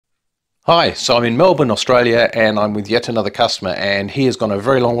Hi, so I'm in Melbourne, Australia, and I'm with yet another customer, and he has gone a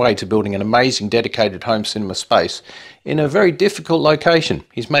very long way to building an amazing dedicated home cinema space in a very difficult location.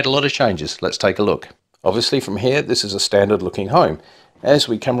 He's made a lot of changes. Let's take a look. Obviously from here, this is a standard looking home. As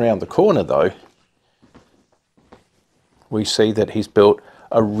we come around the corner though, we see that he's built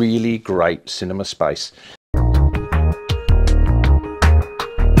a really great cinema space.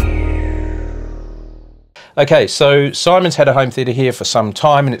 Okay, so Simon's had a home theatre here for some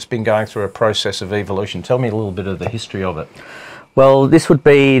time and it's been going through a process of evolution. Tell me a little bit of the history of it. Well, this would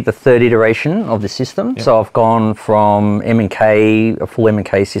be the third iteration of the system. Yep. So I've gone from M&K, a full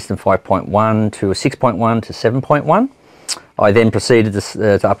M&K system 5.1 to a 6.1 to 7.1. I then proceeded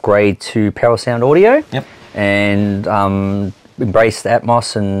to upgrade to power sound audio. Yep. And embraced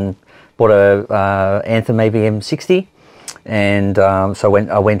Atmos and bought a Anthem AVM 60. And so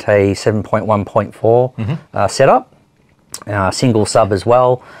I went a 7.1.4 setup, single sub as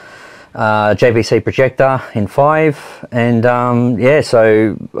well, JVC projector in 5, and yeah,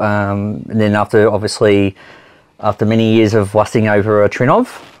 so and then after many years of lusting over a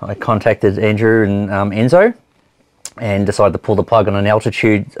Trinov, I contacted Andrew and Enzo and decided to pull the plug on an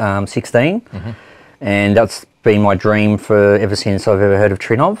Altitude 16, and that's been my dream for ever since I've ever heard of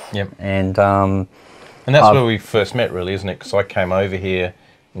Trinov. Yep. And that's where we first met, really, isn't it? Because I came over here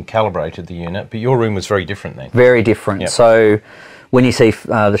and calibrated the unit, but your room was very different then. Very different. Yep. So when you see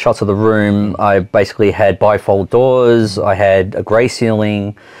the shots of the room, I basically had bifold doors, I had a grey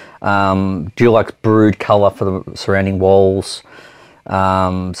ceiling, Dulux brood colour for the surrounding walls.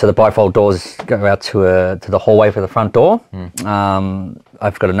 So the bifold doors go out to the hallway for the front door.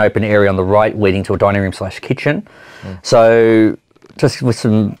 I've got an open area on the right leading to a dining room / kitchen. So just with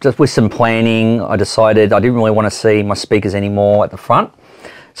some planning, I decided I didn't really want to see my speakers anymore at the front.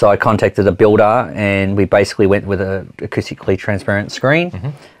 So I contacted a builder and we basically went with an acoustically transparent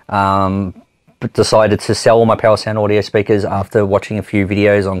screen. But decided to sell all my power sound audio speakers after watching a few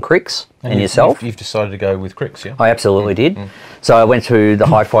videos on Crix and yourself. You've decided to go with Crix, yeah? I absolutely did. So I went to the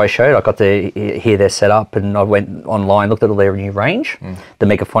Hi-Fi show. I got to hear their setup and I went online, looked at all their new range, the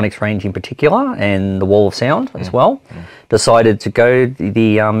Megaphonics range in particular, and the wall of sound as well. Decided to go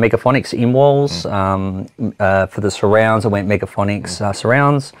the Megaphonics in walls. For the surrounds, I went Megaphonics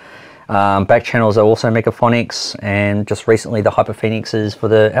surrounds. Back channels are also Megaphonics, and just recently the Hyperphoenixes for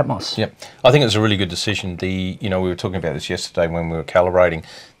the Atmos. Yep, I think it was a really good decision. We were talking about this yesterday when we were calibrating.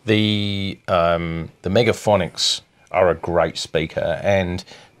 The Megaphonics are a great speaker, and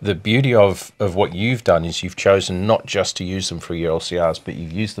the beauty of what you've done is you've chosen not just to use them for your LCRs, but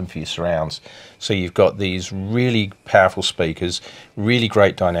you've used them for your surrounds. So you've got these really powerful speakers, really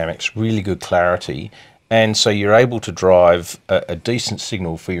great dynamics, really good clarity. And so you're able to drive a decent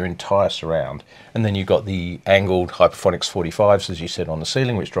signal for your entire surround. And then you've got the angled Hyperphonics 45s, as you said, on the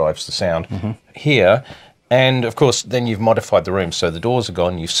ceiling, which drives the sound here. And of course, then you've modified the room. So the doors are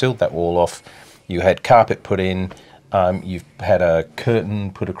gone, you've sealed that wall off, you had carpet put in, you've had a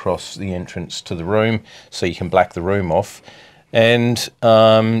curtain put across the entrance to the room so you can black the room off. And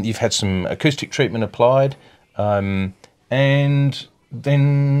you've had some acoustic treatment applied. And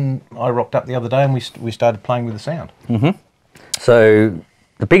then I rocked up the other day and we started playing with the sound. So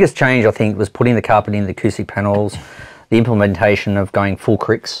the biggest change, I think, was putting the carpet in the acoustic panels, the implementation of going full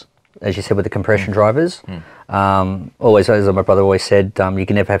Crix, as you said, with the compression drivers. Always, as my brother always said, you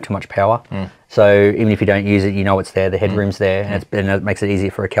can never have too much power. So even if you don't use it, you know it's there, the headroom's there, and it makes it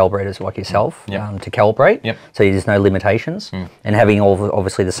easier for a calibrator like yourself to calibrate. So there's no limitations. And having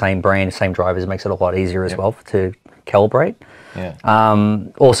obviously the same brand, same drivers makes it a lot easier as well to calibrate.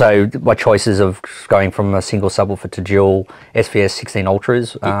 Also, my choices of going from a single subwoofer to dual SVS 16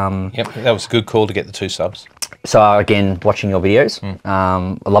 Ultras. That was a good call to get the 2 subs. So again, watching your videos,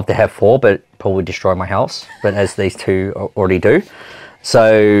 I'd love to have 4, but probably destroy my house, but as these 2 already do.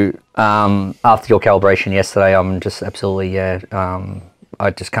 So after your calibration yesterday, I'm just absolutely,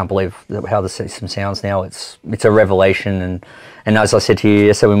 I just can't believe how the system sounds now. It's a revelation, and as I said to you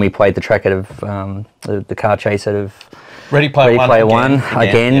yesterday when we played the track out of the car chase out of Ready Player One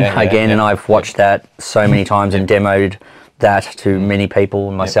again, and I've watched that so many times and demoed that to many people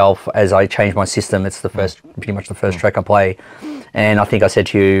and myself as I changed my system. It's the pretty much the first track I play, and I think I said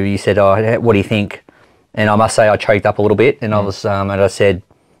to you, you said, "Oh, what do you think?" And I must say I choked up a little bit, and I was, and I said,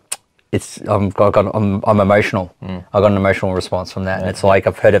 I'm emotional. I got an emotional response from that, and it's like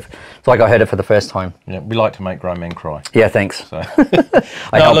I've heard it. It's like I heard it for the first time. Yeah, we like to make grown men cry. Yeah, thanks. So.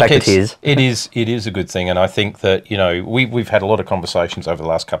 I held back the tears. It is a good thing, and I think that we've had a lot of conversations over the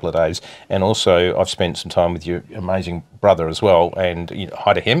last couple of days, and also I've spent some time with your amazing brother as well, and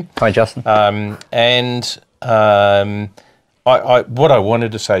hi to him. Hi, Justin. what I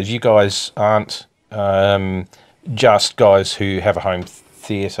wanted to say is you guys aren't just guys who have a home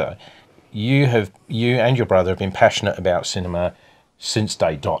theatre. You and your brother have been passionate about cinema since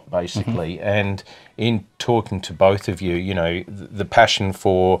day dot, basically. And in talking to both of you, you know, the passion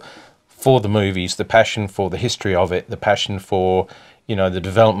for the movies, the passion for the history of it, the passion for, you know, the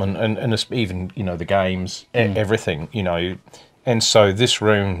development and even, you know, the games, everything, you know. And so this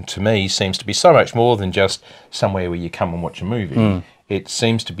room, to me, seems to be so much more than just somewhere where you come and watch a movie. It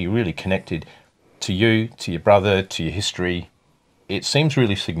seems to be really connected to you, to your brother, to your history. It seems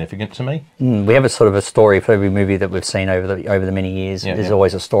really significant to me. We have a sort of a story for every movie that we've seen over the many years. There's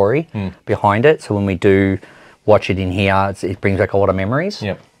always a story behind it. So when we do watch it in here, it brings back a lot of memories.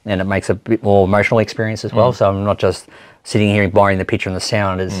 And it makes a bit more emotional experience as well. So I'm not just sitting here admiring the picture and the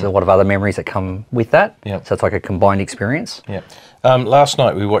sound. There's a lot of other memories that come with that. So it's like a combined experience. Last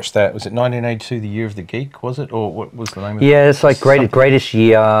night we watched that. Was it 1982, The Year of the Geek? Was it, or what was the name of it? Yeah, it's like Greatest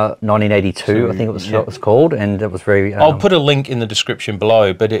Year 1982. I think it was called, and it was very. I'll put a link in the description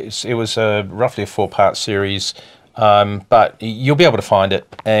below. But it was roughly a 4-part series. But you'll be able to find it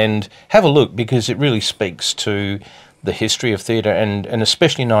and have a look, because it really speaks to the history of theatre and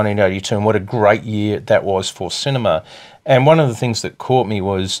especially 1982, and what a great year that was for cinema. And one of the things that caught me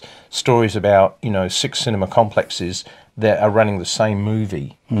was stories about, you know, 6 cinema complexes that are running the same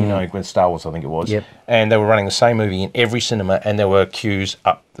movie, you know, with Star Wars, I think it was. And they were running the same movie in every cinema, and there were queues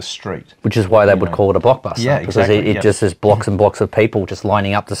up the street. Which is why they would call it a blockbuster. Yeah, exactly. Because it just is blocks and blocks of people just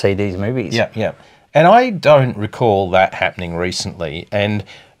lining up to see these movies. And I don't recall that happening recently. And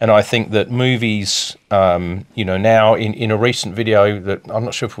I think that movies, you know, now in a recent video that I'm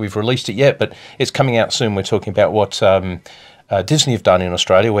not sure if we've released it yet, but it's coming out soon. We're talking about what Disney have done in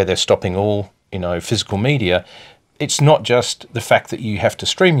Australia, where they're stopping all, you know, physical media. It's not just the fact that you have to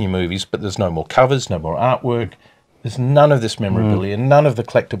stream your movies, but there's no more covers, no more artwork. There's none of this memorabilia, none of the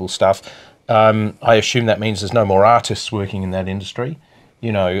collectible stuff. I assume that means there's no more artists working in that industry,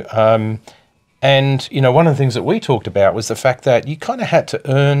 you know. And, you know, one of the things that we talked about was the fact that you kind of had to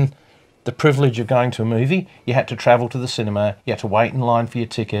earn the privilege of going to a movie. You had to travel to the cinema. You had to wait in line for your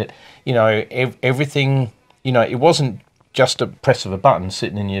ticket. You know, everything, you know, it wasn't just a press of a button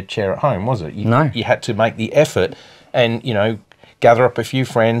sitting in your chair at home, was it? No. You had to make the effort and, you know, gather up a few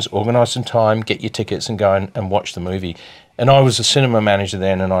friends, organise some time, get your tickets and go and watch the movie. And I was a cinema manager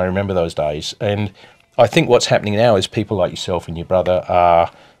then, and I remember those days. And I think what's happening now is people like yourself and your brother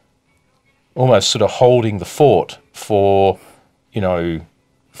are almost sort of holding the fort for, you know,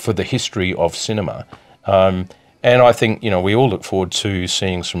 for the history of cinema. And I think, you know, we all look forward to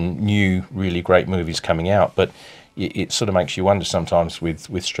seeing some new, really great movies coming out, but it sort of makes you wonder sometimes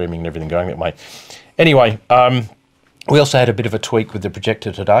with streaming and everything going that way. Anyway, we also had a bit of a tweak with the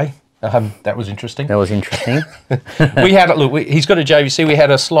projector today. That was interesting. That was interesting. We had, he's got a JVC. We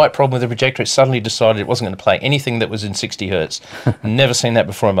had a slight problem with the projector. It suddenly decided it wasn't going to play anything that was in 60 hertz. Never seen that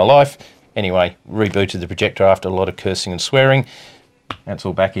before in my life. Anyway, rebooted the projector after a lot of cursing and swearing. That's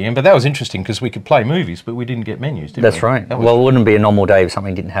all back again. But that was interesting because we could play movies, but we didn't get menus, did we? That's right. Well, it wouldn't be a normal day if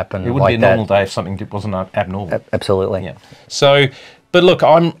something didn't happen. It wouldn't be a normal day if something wasn't abnormal. Absolutely. Yeah. So, but look,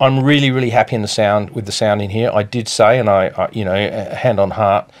 I'm really, really happy with the sound in here. I did say, and I you know, hand on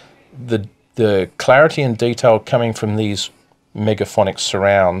heart, the clarity and detail coming from these Megaphonics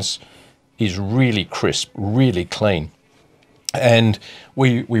surrounds is really crisp, really clean. And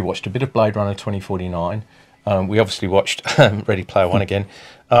we watched a bit of Blade Runner 2049. We obviously watched Ready Player One again.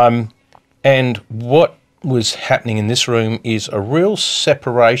 And what was happening in this room is a real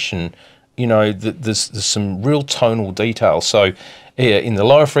separation. You know, there's some real tonal detail. So in the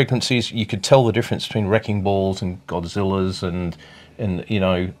lower frequencies, you could tell the difference between Wrecking Balls and Godzillas and you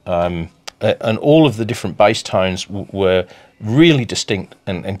know, and all of the different bass tones were really distinct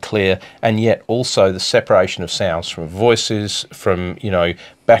and clear, and yet also the separation of sounds from voices, from, you know,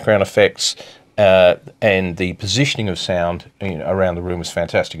 background effects, and the positioning of sound, you know, around the room was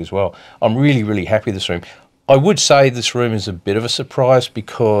fantastic as well. I'm really, really happy with this room. I would say this room is a bit of a surprise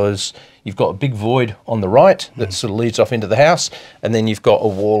because you've got a big void on the right that sort of leads off into the house, and then you've got a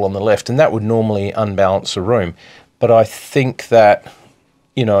wall on the left, and that would normally unbalance a room. But I think that,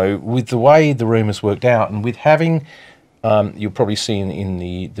 you know, with the way the room has worked out, and with having, you'll probably see in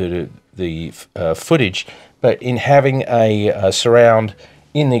the footage, but in having a surround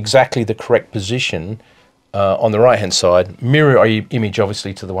in exactly the correct position on the right-hand side, mirror image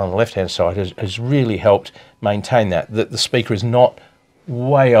obviously to the one on the left-hand side, has really helped maintain that the speaker is not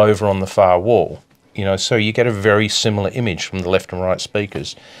way over on the far wall, you know, so you get a very similar image from the left and right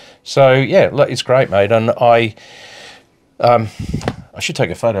speakers. So yeah, it's great, mate. And I should take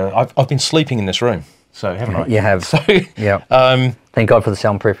a photo. I've been sleeping in this room. So haven't I? You have. So, yeah. Thank God for the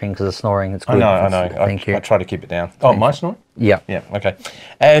soundproofing because the snoring. It's good. I know. Thank you. I try to keep it down. Oh, my snoring? Yeah. Yeah. Okay.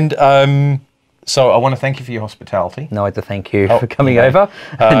 And so I want to thank you for your hospitality. No, I have to thank you for coming over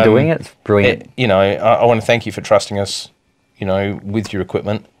and doing it. It's brilliant. I want to thank you for trusting us, with your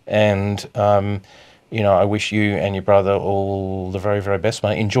equipment. And, I wish you and your brother all the very, very best,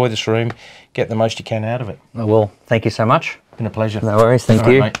 mate. Enjoy this room. Get the most you can out of it. I will. Thank you so much. Been a pleasure. No worries. Thank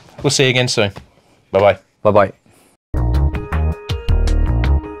All you. right, mate. We'll see you again soon. Bye-bye. Bye-bye.